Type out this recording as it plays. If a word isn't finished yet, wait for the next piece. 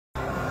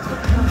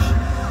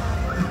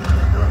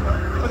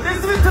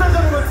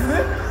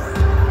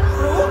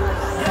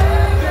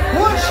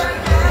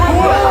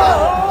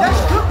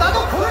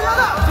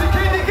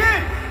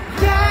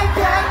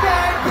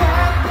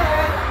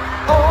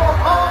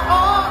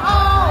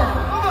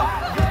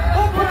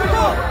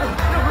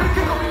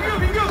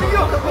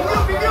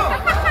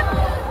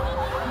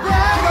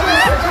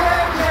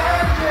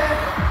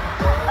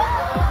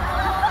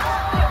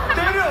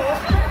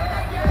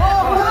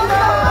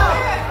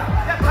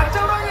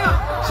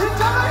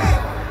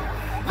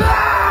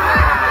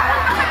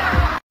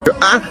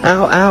ow,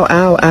 ow,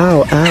 ow,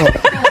 ow, ow.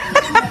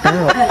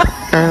 Ow,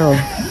 ow.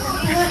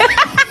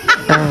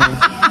 Ow.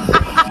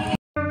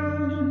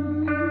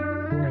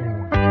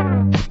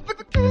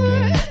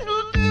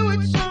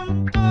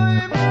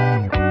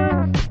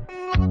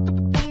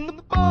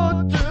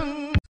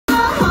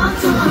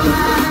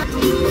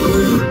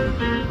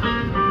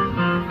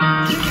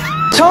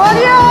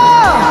 전이야!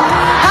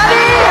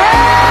 하리해!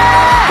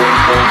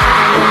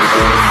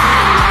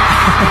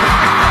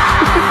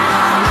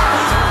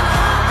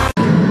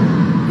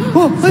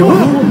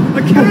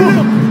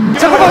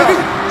 잠깐만, 여기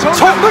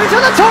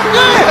정글이잖아, 정글!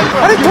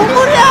 아니,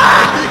 동물이야!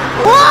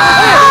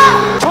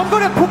 와!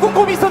 정글에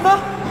복근곰이 있었나?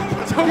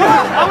 정글,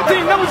 아무튼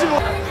있나 보지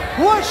뭐.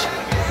 우와, 씨.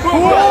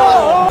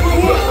 우와!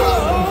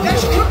 야,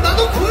 시끄럽,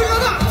 나도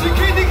보여줘라!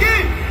 DKDK!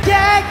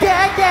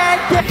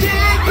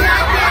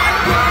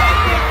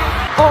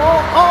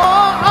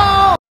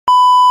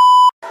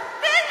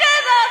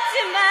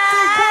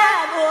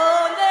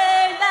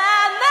 오늘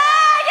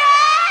나만의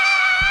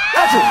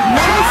아주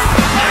나이스!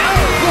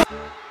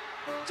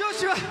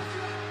 조슈아!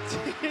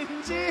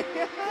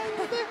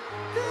 진지한데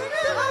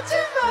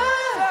뜨거웠지만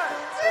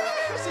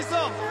할 수 있어!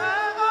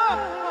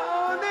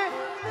 오늘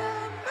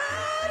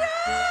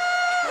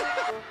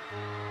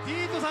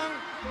디토상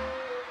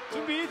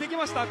준비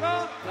되기마시다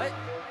か?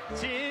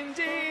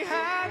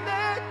 진지한데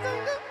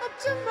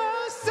뜨거웠지만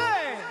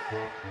say!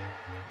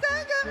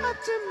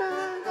 뜨거웠지만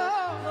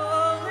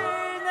오늘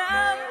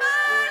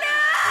나만의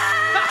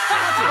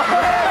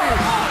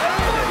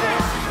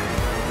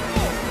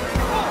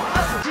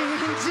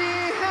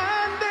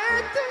진지한데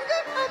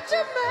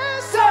뜨거웠지만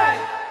say!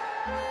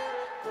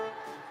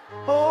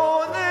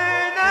 오늘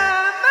난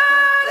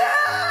말야!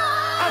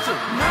 아주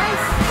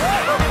나이스!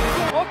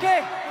 오케이,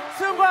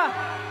 수영과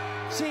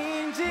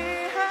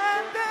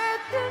진지한데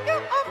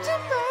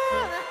뜬금없지만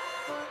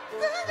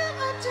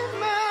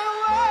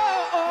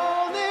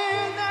오늘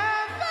난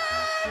말.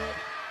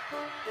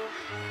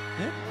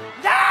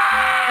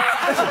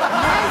 아주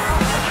나이스!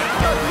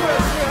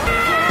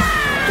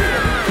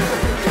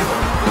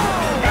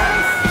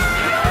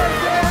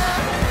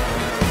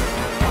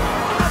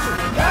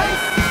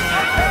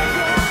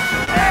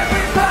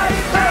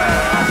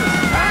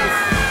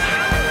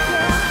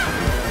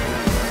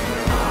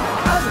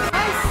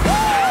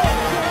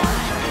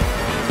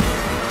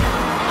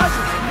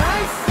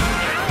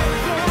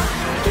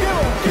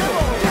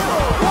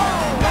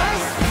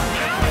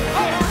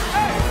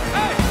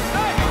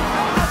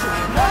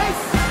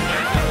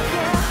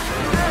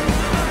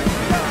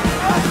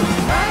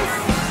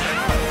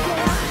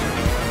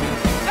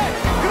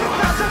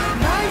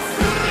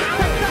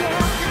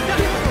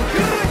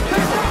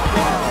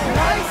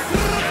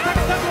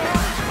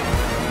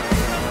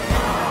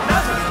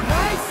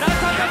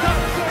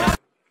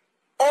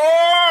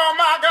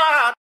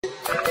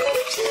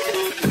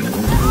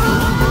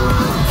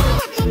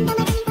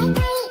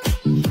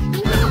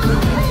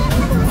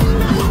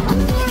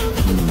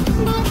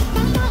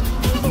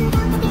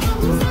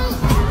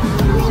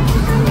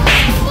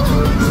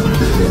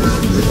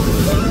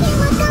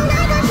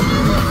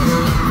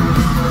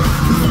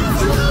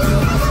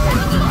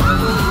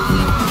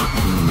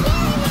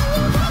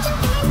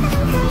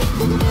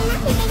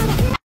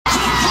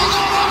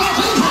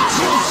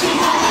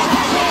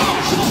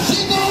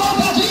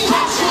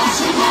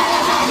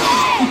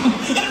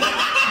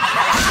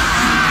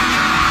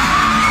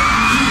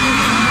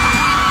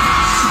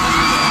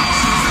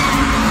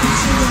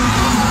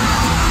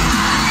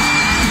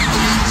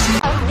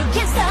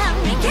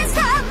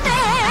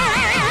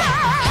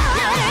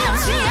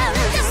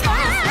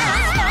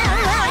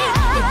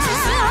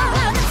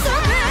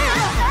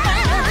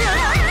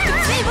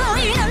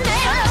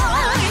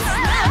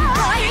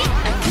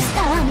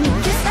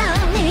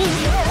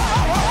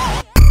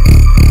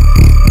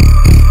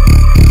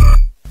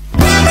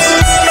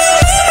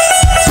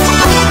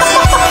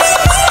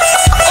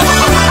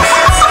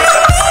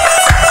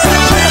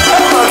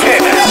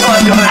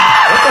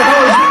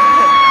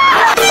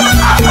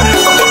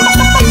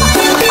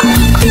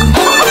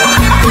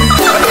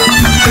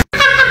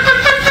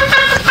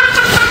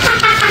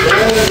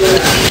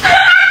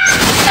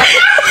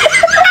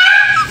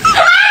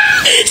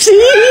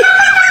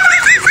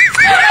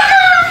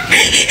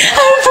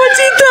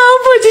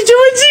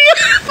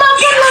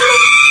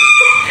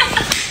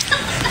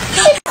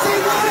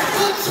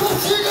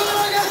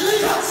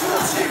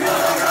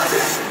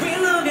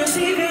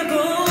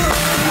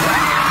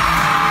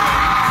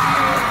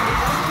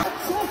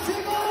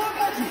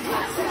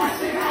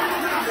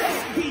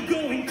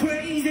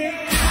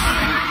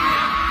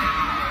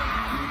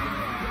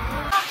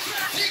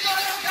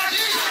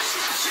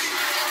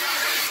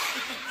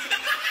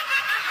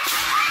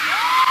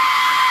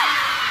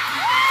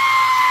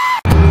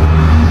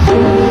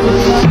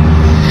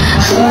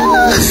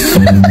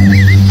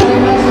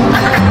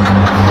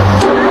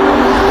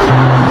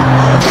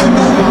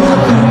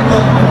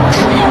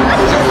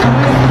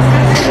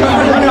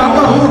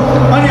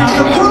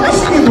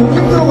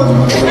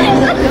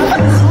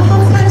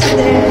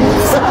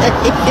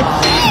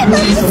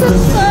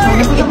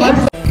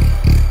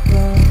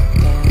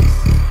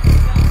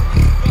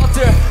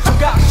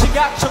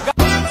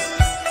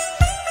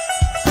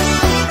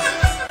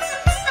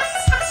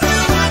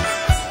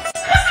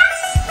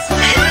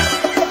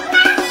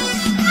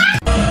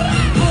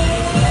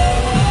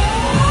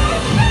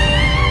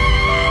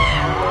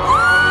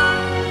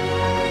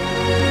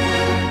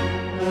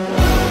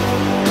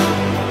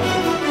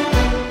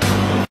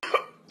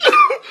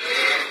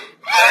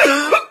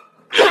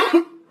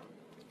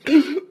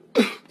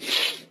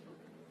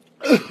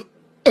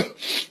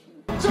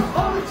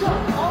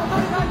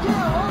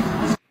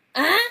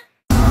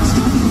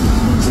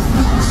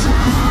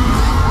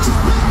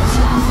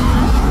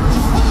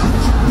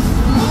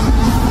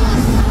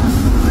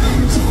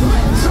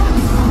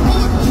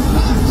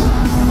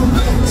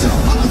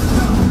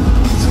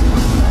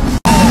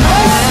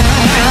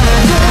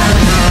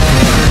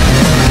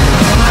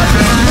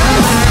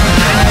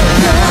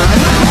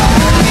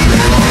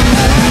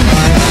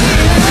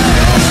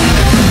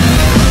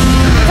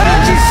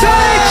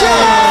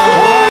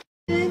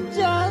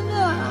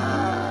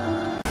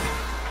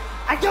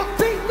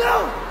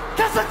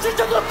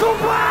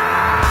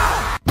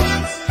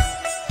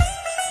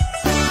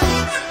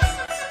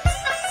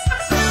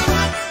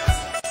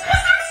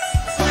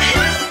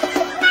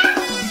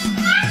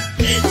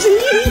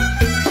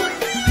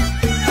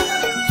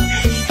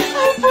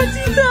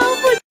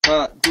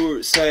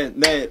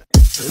 네.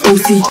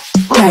 OC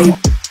type,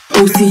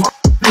 OC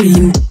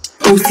clean,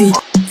 OC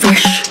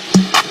fresh.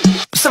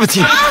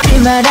 17.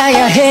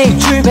 말아야 해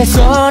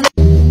줄배선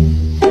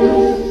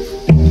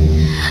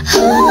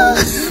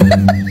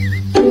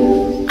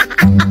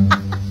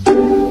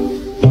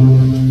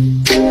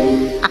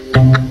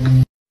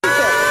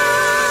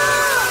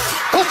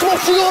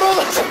거침없이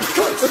걸어가지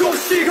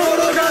거침없이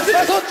걸어가지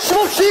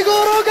거침없이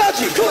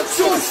걸어가지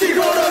거침없이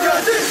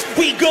걸어가지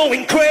We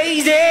going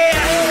crazy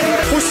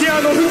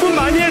호시야 너 흥분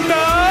많이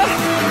했다.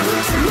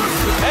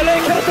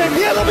 LA 캐럿들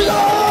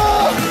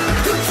미안합니다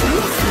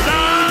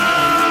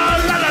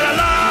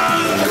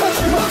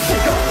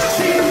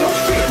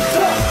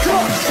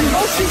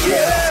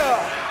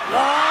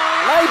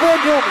라이브 앤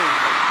묘미.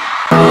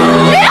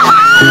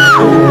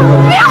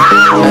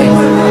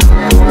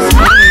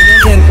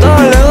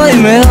 Todo y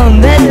me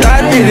donde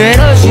trate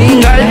pero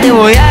sin te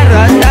voy a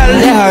tratar de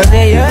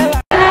dejarte llevar.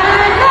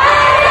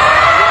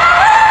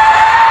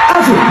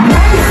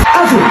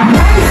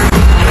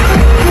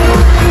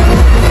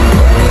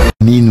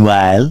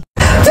 Meanwhile.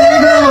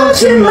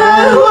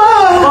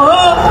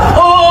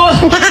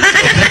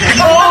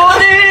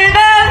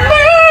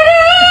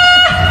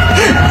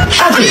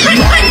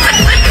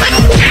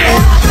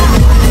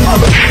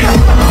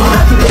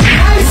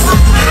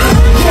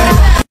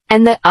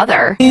 And the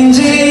other.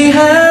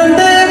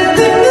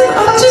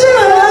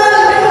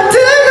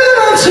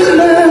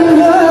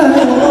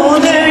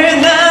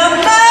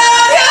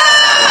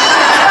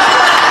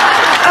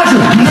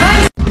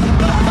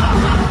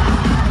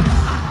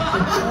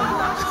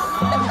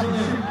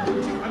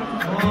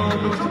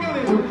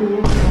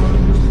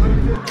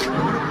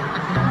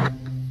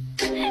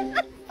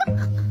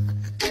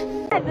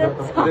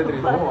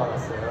 무대들이 너무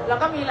많았어요. แล้ว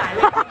ก็มีหลายเว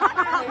ที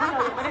มากเลยที่เร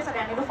ายังไม่ได้แสด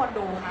งให้ทุกคน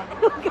ดูครับ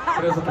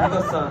그래서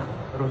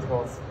비더산으로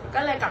들어왔습니다. ก็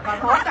เลยกลับมา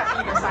พร้อมกับบี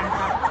เดอะซัน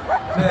ครับ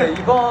네,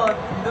 이번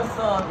비더산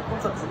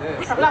콘서트는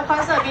สำหรับคอ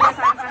นเสิร์ตบีเดอะ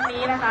ซันครั้ง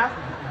นี้นะคะ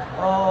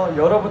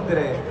여러분들의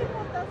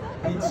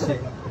빛이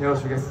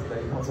되어주겠습니다.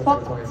 이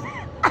콘서트를 통해서.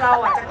 เรา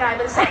อ่ะจะกลายเ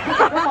ป็นแสงให้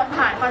กับทุกคน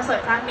ผ่านคอนเสิร์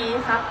ตครั้งนี้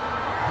ครับ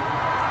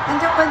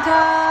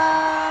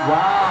와우.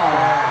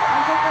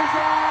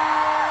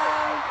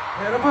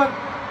 네, 여러분,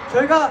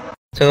 저희가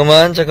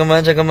잠깐만.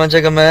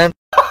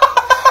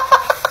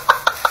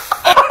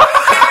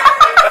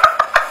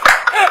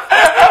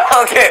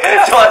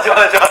 오케이, 좋아.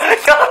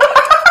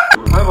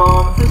 Hi,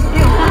 mom.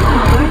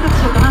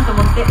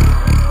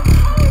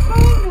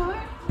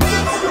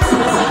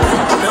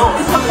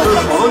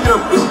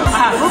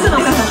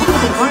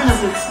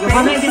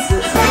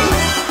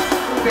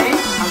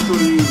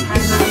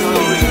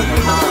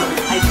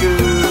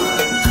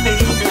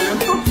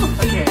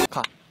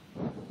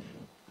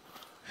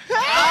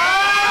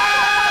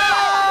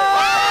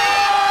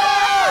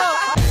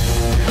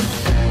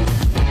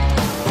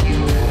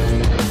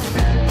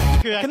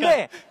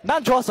 근데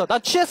난 좋았어.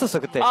 난 취했었어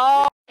그때.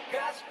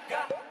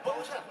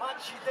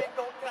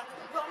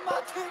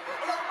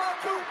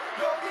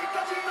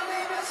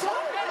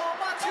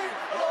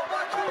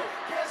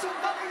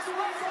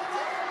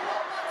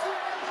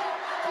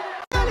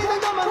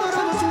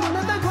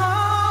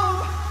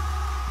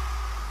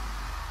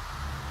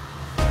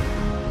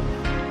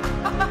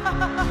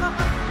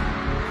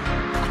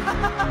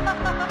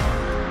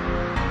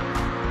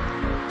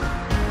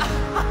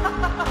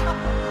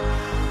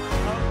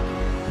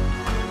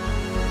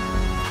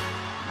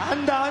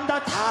 안다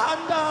다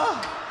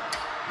안다.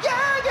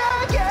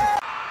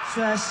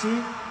 슈아 씨,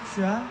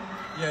 슈아.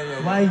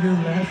 Yeah. Why you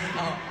laugh?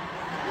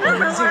 The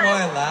reason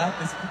why I laugh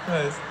is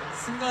because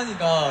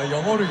승관이가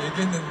영어로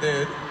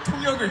얘기했는데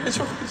통역을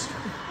해줘가지고.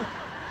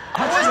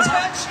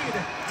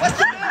 What's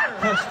the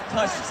matter?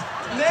 Touched.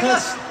 내가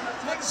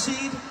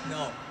Touched.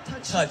 No.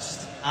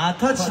 Touched. 아,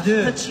 touched.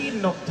 Touched,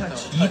 no,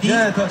 touch. ED?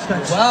 Yeah, touch.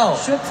 Wow.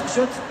 Short.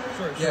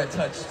 Yeah,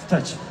 touched.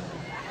 Touch.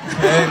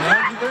 Okay,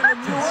 man, you learned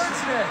a new word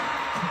today.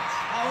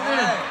 오늘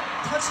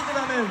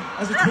touched라는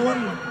아주 좋은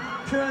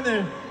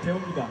표현을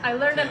배웁니다. I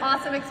learned an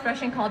awesome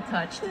expression called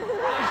touched.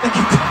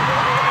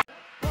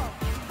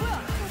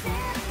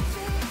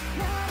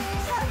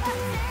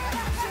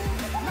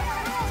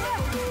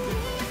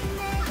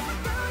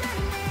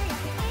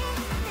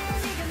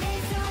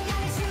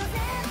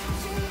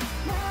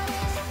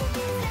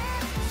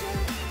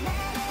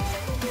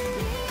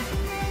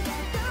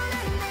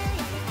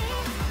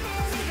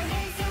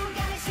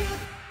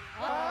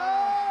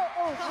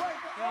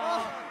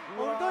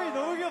 엉덩이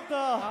너무 귀엽다.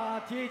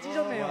 아 뒤에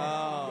찢었네요.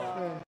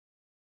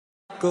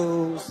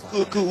 그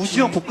우시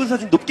형 복근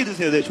사진 높게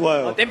드세요. 네,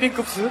 좋아요.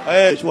 댐핑급스?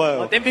 네,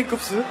 좋아요.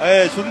 댐핑급스?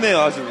 네, 좋네요,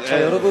 아주. 자,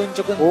 네. 여러분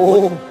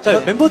조금. 자,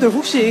 멤버들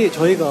혹시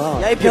저희가.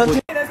 야이 변태.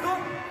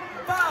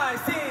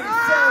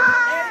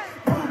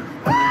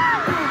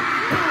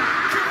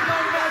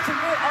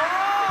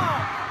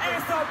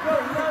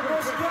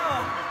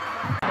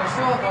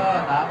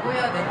 슈아가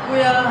나고야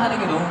내꼬야 하는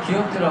게 너무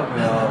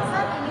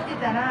귀엽더라고요. 見て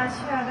たら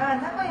シュアが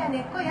名古屋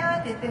猫や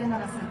って言ってるの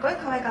がすっごい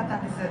可愛かった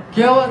んです。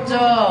 귀여웠죠?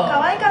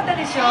 可愛かった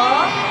でしょ。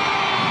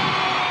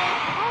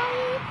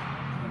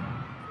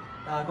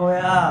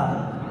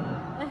 나고야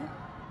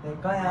내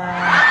거야.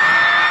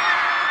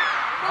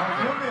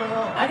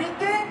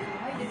 아닌데?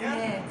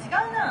 네,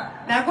 지가나.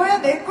 나고야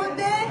내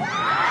건데?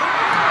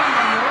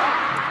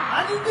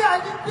 아닌데,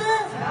 아닌데?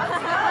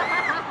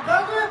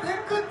 나고야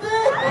내 건데?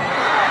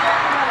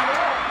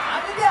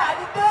 아닌데,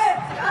 아닌데?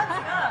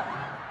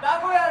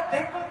 나고야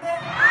내 건데?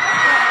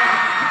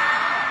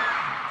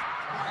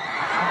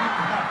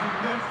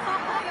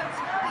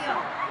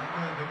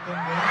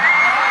 지가이요.